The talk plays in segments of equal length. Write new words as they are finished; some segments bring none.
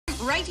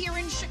Right here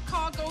in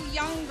Chicago,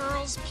 young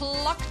girls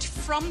plucked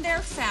from their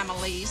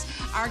families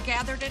are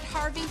gathered at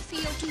Harvey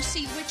Field to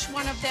see which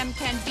one of them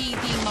can be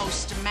the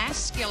most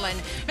masculine.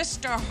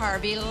 Mr.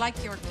 Harvey,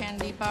 like your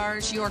candy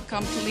bars, you're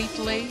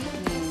completely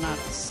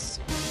nuts.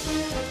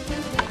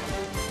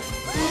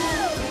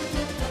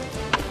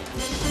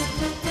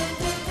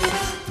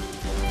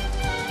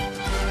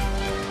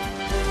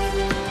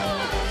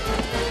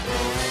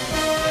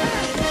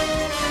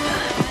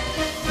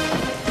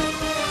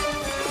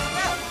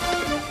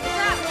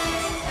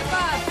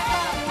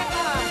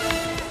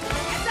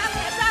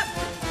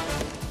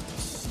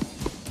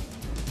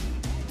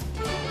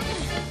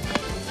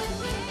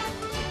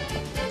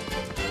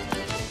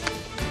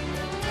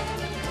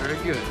 Very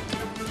good.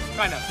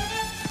 Kind of.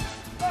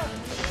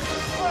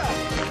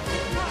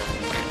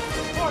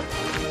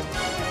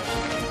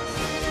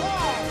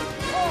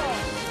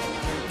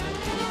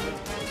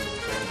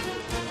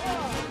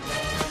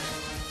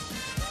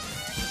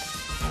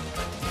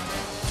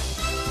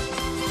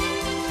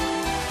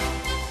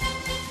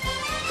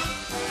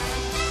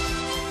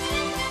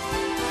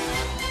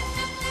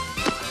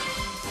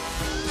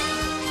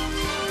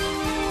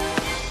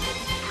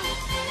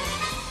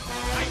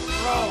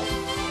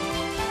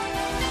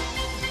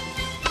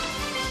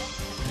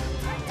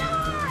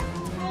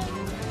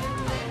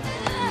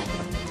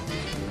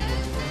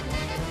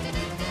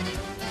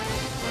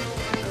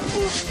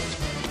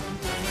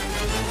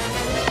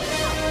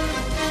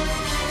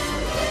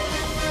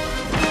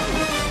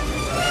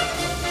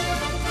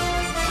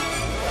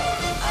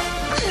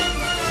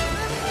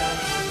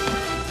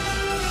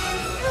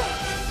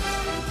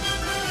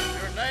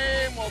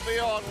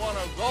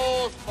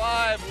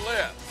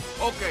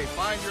 Okay,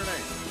 find your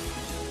name.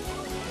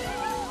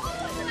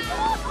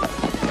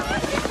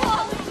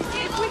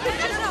 If we could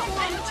just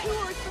form 2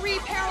 or 3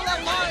 parallel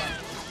lines.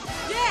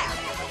 Yeah!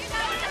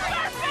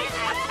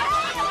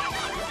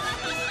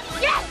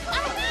 Yes!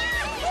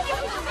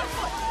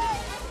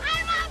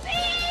 I'm a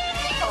bee!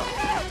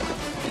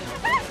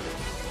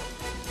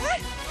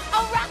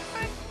 Oh,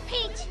 Rockford,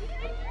 Peach!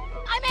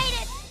 I made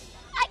it!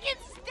 I can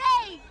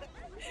stay!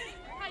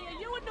 Hey, are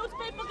you a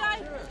newspaper guy?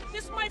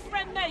 This is my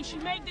friend May. She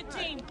made the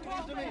team.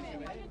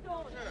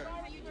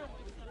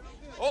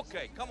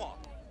 Okay, come on.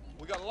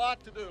 We got a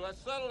lot to do. Let's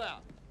settle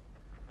down.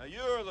 Now,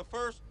 you're the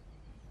first.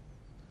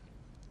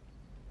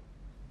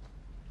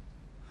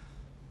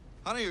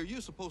 Honey, are you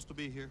supposed to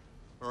be here?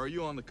 Or are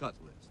you on the cut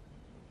list?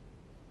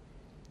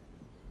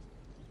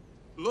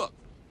 Look,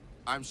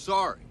 I'm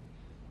sorry.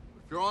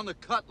 If you're on the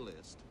cut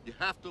list, you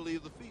have to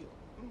leave the field.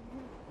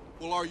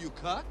 Well, are you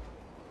cut?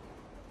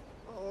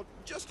 Oh,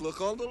 just look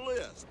on the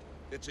list.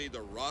 It's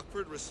either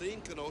Rockford,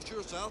 Racine, Kenosha,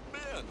 or South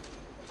Bend.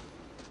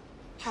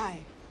 Hi.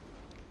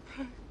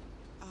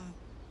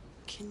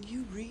 Can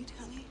you read,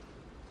 honey?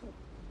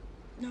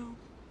 No.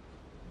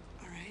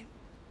 All right.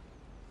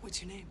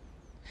 What's your name?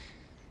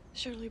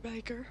 Shirley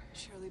Baker.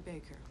 Shirley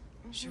Baker.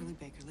 Shirley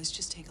Baker. Let's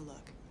just take a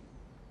look.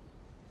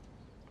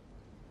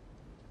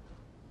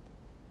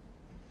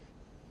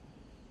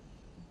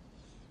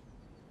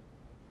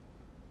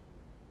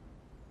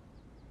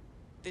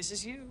 This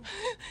is you.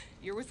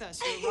 You're with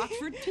us. You're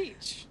Rockford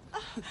Peach.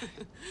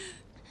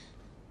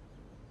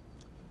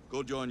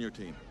 Go join your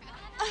team.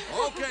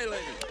 Okay,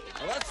 ladies.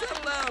 Now let's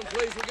settle down,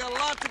 please. We got a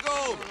lot to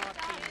go over.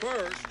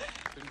 First,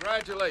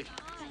 congratulations.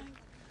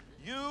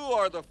 You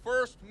are the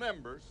first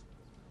members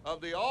of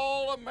the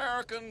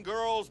All-American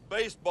Girls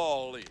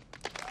Baseball League.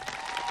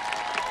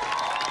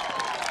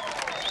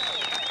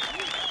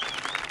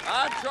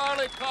 I'm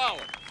Charlie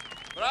Collins,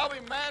 but I'll be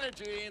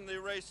managing the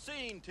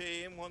Racine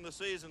team when the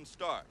season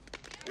starts.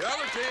 The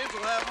other teams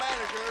will have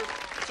managers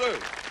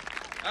soon.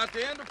 At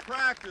the end of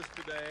practice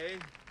today,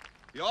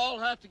 you all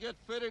have to get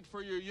fitted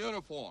for your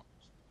uniforms.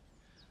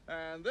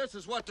 And this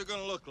is what they're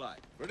going to look like.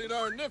 Pretty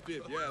darn nifty,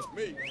 if you ask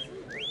me.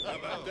 How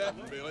about that,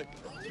 Billy?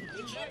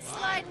 You can't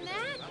slide in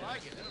that. I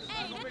like it.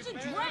 Hey, that's a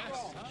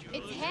dress.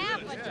 It's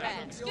half a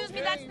dress. Excuse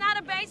me, that's not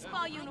a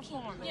baseball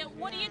uniform. Yeah,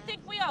 what do you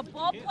think we are,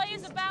 ball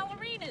players or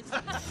ballerinas?